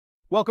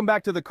Welcome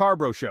back to the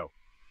Carbro Show.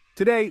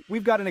 Today,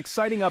 we've got an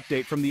exciting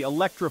update from the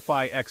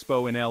Electrify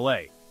Expo in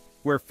LA,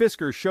 where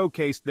Fisker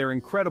showcased their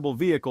incredible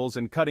vehicles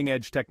and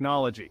cutting-edge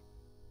technology.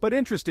 But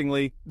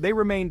interestingly, they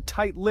remain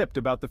tight-lipped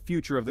about the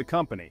future of the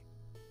company.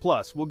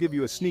 Plus, we'll give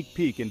you a sneak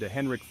peek into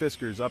Henrik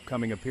Fisker's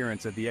upcoming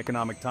appearance at the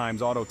Economic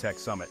Times Autotech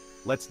Summit.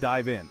 Let's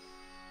dive in.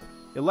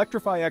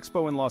 Electrify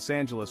Expo in Los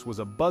Angeles was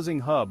a buzzing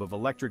hub of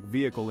electric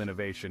vehicle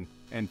innovation,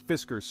 and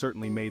Fisker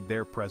certainly made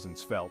their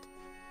presence felt.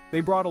 They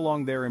brought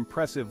along their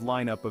impressive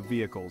lineup of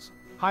vehicles,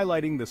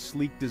 highlighting the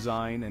sleek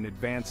design and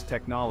advanced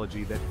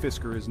technology that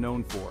Fisker is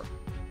known for.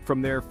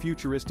 From their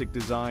futuristic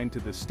design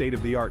to the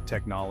state-of-the-art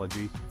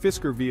technology,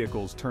 Fisker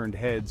vehicles turned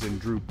heads and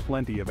drew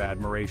plenty of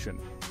admiration.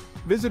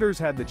 Visitors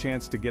had the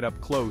chance to get up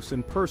close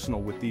and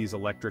personal with these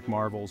electric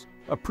marvels,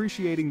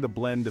 appreciating the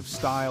blend of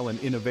style and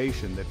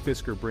innovation that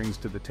Fisker brings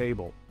to the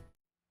table.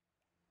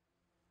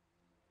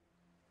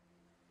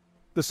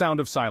 The sound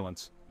of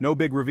silence. No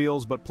big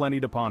reveals, but plenty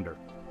to ponder.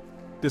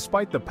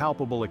 Despite the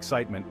palpable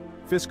excitement,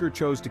 Fisker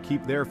chose to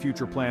keep their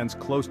future plans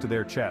close to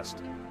their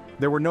chest.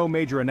 There were no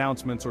major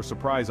announcements or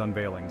surprise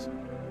unveilings.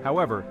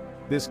 However,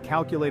 this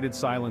calculated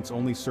silence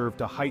only served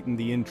to heighten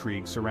the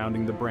intrigue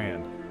surrounding the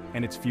brand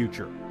and its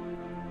future.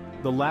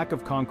 The lack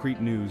of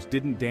concrete news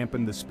didn't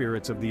dampen the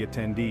spirits of the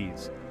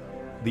attendees.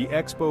 The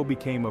expo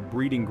became a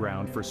breeding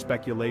ground for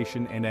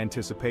speculation and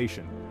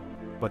anticipation.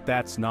 But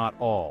that's not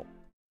all.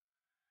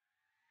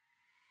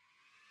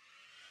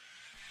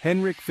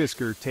 Henrik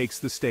Fisker takes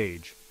the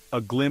stage, a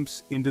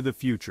glimpse into the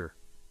future.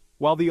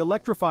 While the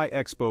Electrify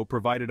Expo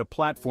provided a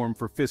platform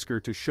for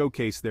Fisker to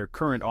showcase their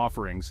current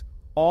offerings,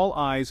 all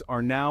eyes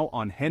are now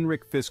on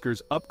Henrik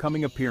Fisker's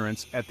upcoming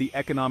appearance at the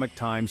Economic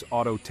Times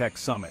Autotech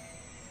Summit.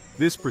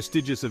 This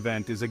prestigious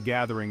event is a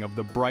gathering of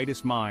the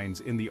brightest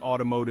minds in the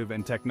automotive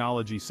and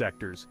technology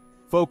sectors,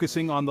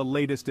 focusing on the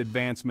latest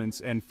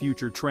advancements and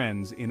future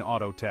trends in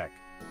auto tech.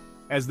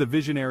 As the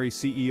visionary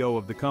CEO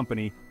of the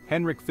company,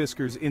 Henrik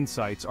Fisker's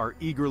insights are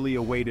eagerly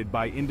awaited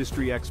by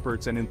industry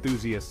experts and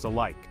enthusiasts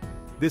alike.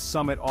 This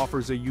summit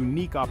offers a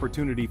unique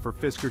opportunity for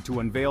Fisker to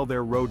unveil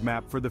their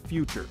roadmap for the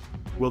future.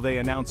 Will they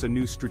announce a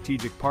new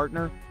strategic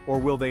partner, or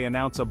will they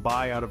announce a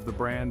buyout of the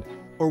brand?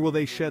 Or will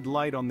they shed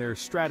light on their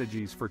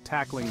strategies for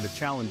tackling the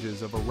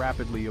challenges of a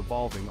rapidly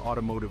evolving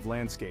automotive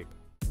landscape?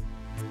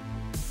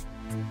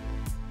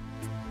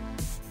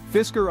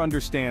 Fisker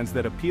understands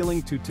that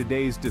appealing to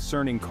today's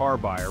discerning car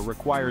buyer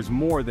requires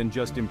more than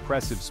just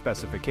impressive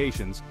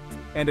specifications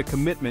and a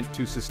commitment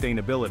to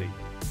sustainability.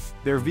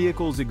 Their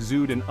vehicles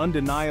exude an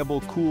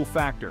undeniable cool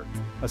factor,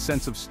 a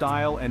sense of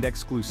style and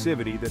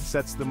exclusivity that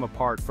sets them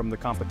apart from the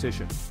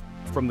competition.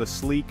 From the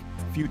sleek,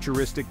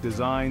 futuristic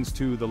designs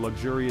to the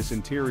luxurious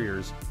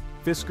interiors,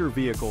 Fisker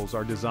vehicles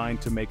are designed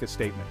to make a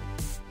statement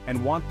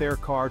and want their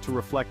car to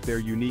reflect their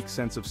unique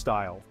sense of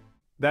style.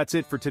 That's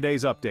it for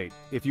today's update.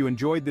 If you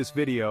enjoyed this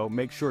video,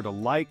 make sure to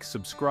like,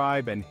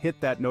 subscribe, and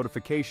hit that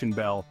notification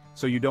bell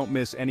so you don't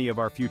miss any of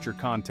our future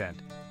content.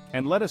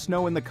 And let us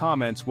know in the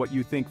comments what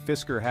you think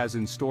Fisker has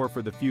in store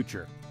for the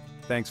future.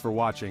 Thanks for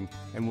watching,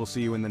 and we'll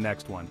see you in the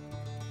next one.